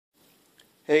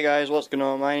Hey guys, what's going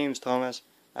on? My name's Thomas,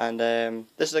 and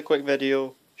this is a quick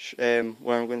video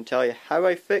where I'm going to tell you how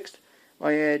I fixed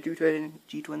my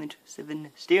G27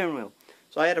 steering wheel.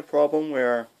 So I had a problem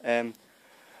where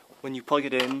when you plug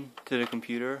it in to the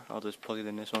computer, I'll just plug it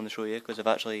in this one to show you because I've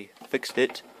actually fixed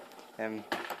it.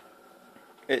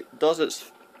 It does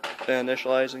its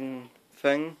initializing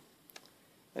thing,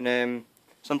 and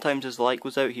sometimes this light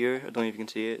goes out here. I don't know if you can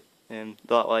see it.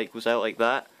 That light goes out like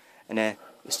that, and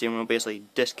the steering wheel basically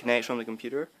disconnects from the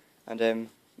computer, and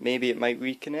maybe it might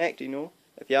reconnect, you know.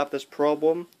 If you have this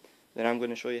problem, then I'm going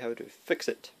to show you how to fix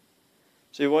it.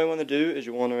 So what you want to do is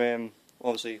you want to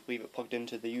obviously leave it plugged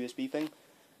into the USB thing.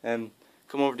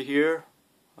 Come over to here.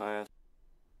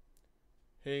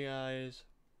 Hey guys,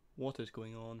 what is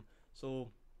going on? So,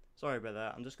 sorry about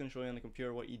that. I'm just going to show you on the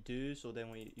computer what you do. So then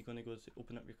you're going to go to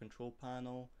open up your control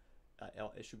panel.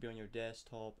 It should be on your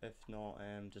desktop. If not,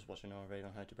 just watch another video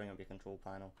on how to bring up your control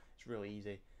panel. It's really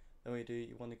easy. Then what you do,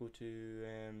 you want to go to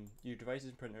your devices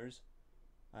and printers,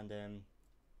 and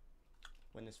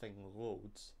when this thing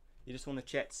loads, you just want to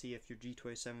check to see if your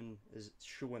G27 is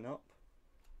showing up,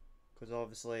 because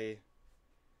obviously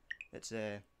it's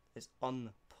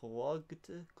unplugged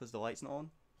because the light's not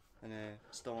on, and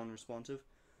it's still unresponsive.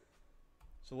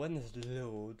 So when this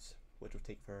loads, which will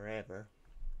take forever.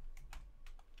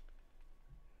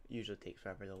 Usually takes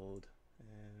forever to load.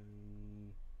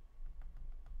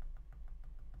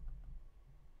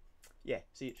 Yeah,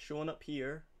 see, it's showing up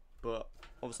here, but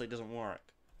obviously it doesn't work.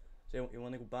 So you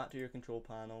want to go back to your control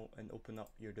panel and open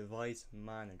up your device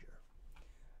manager.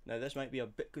 Now this might be a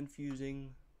bit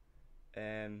confusing,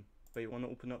 but you want to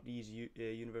open up these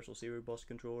universal serial bus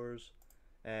controllers,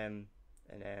 and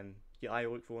you either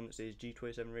look for one that says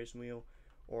G27 racing wheel,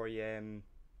 or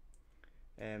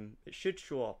it should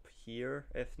show up here.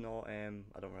 If not,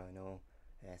 I don't really know.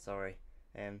 Sorry.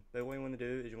 But what you want to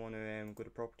do is you want to go to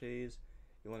properties.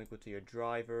 You want to go to your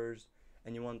drivers,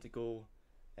 and you want to go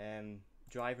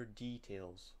driver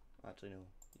details. Actually, no.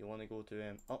 You want to go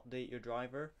to update your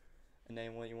driver, and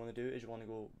then what you want to do is you want to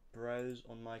go browse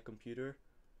on my computer,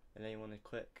 and then you want to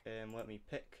click let me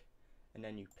pick, and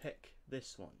then you pick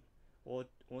this one.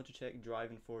 Logitech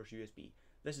driving force USB.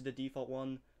 This is the default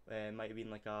one. Might have been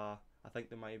like I think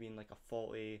there might have been like a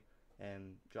faulty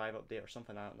drive update or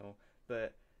something, I don't know,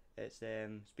 but it's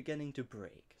beginning to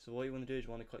break. So what you want to do is you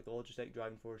want to click the Logitech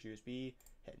driving force USB,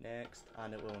 hit next,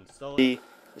 and it will install it.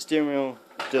 The steering wheel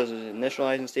does its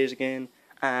initializing stage again,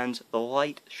 and the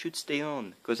light should stay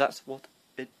on, because that's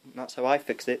how I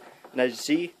fixed it. And as you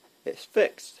see, it's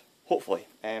fixed, hopefully.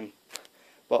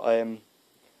 But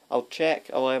I'll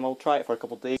check. I'll try it for a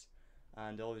couple of days.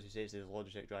 And it obviously says there's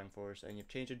Logitech driving force, and you've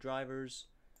changed the drivers,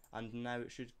 and now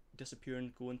it should disappear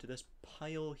and go into this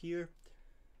pile here.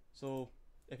 So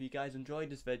if you guys enjoyed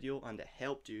this video and it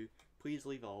helped you, please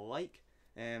leave a like.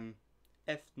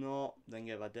 If not, then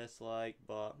give a dislike,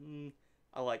 but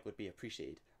a like would be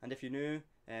appreciated. And if you're new,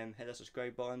 hit the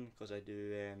subscribe button, because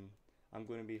I'm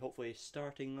going to be hopefully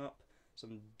starting up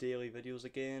some daily videos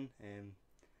again.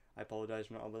 I apologise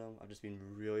for not having them. I've just been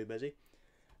really busy.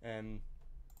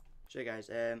 So guys,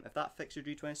 if that fixed your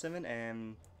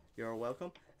G27, you're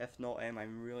welcome. If not,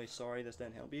 I'm really sorry this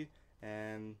didn't help you.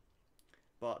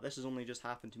 But this has only just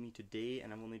happened to me today,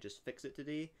 and I've only just fixed it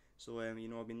today. So you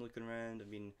know, I've been looking around,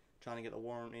 I've been trying to get the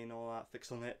warranty and all that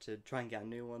fixed on it to try and get a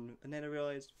new one, and then I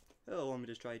realised, oh, let me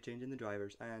just try changing the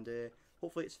drivers, and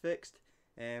hopefully it's fixed.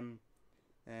 So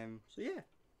yeah,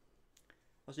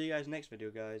 I'll see you guys next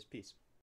video, guys. Peace.